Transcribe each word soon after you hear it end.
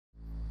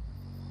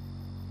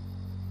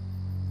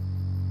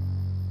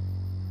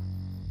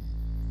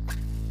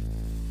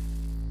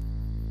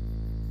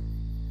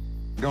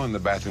Going to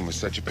the bathroom was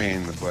such a pain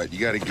in the butt. You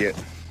gotta get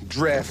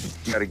dressed,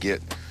 you gotta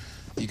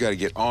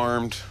get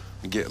armed,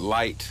 get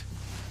light,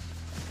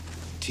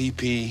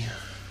 TP,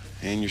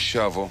 and your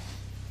shovel,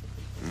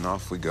 and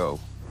off we go.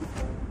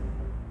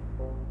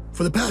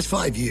 For the past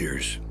 5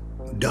 years,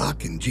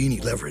 Doc and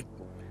Jeannie Leverett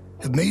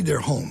have made their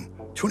home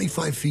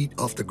 25 feet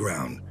off the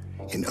ground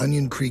in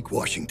Onion Creek,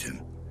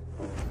 Washington.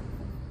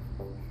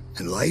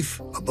 And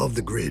life above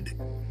the grid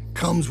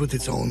comes with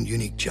its own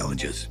unique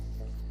challenges.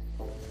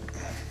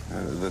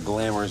 The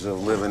glamours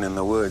of living in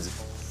the woods.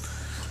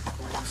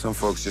 Some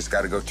folks just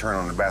gotta go turn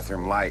on the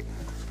bathroom light.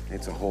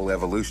 It's a whole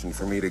evolution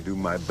for me to do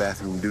my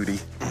bathroom duty.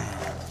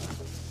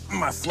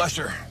 My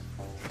flusher.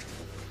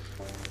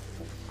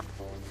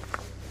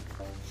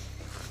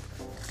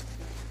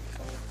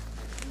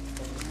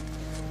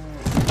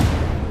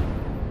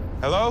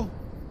 Hello?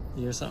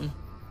 You hear something?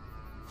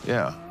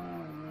 Yeah.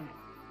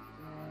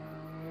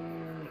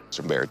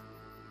 Mr. Baird.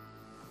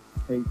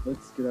 Hey,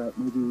 let's get out.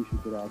 Maybe we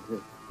should get out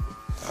here.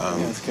 Yeah,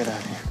 let's get out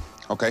of here.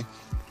 Okay.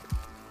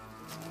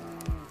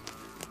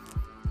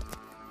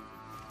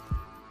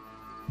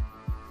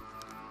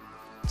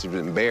 It's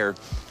been Bear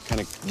kind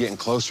of getting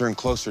closer and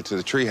closer to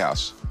the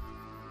treehouse.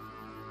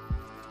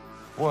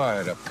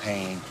 What a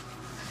pain.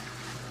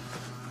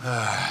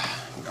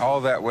 All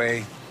that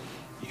way,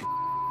 you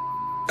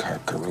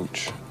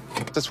carcarouche.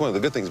 That's one of the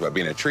good things about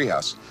being at a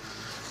treehouse.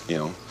 You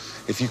know,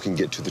 if you can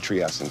get to the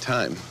treehouse in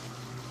time,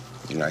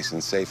 you're nice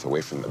and safe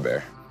away from the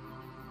bear.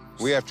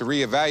 We have to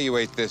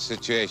reevaluate this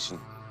situation.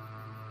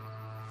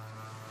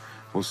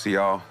 We'll see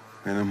y'all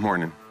in the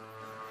morning.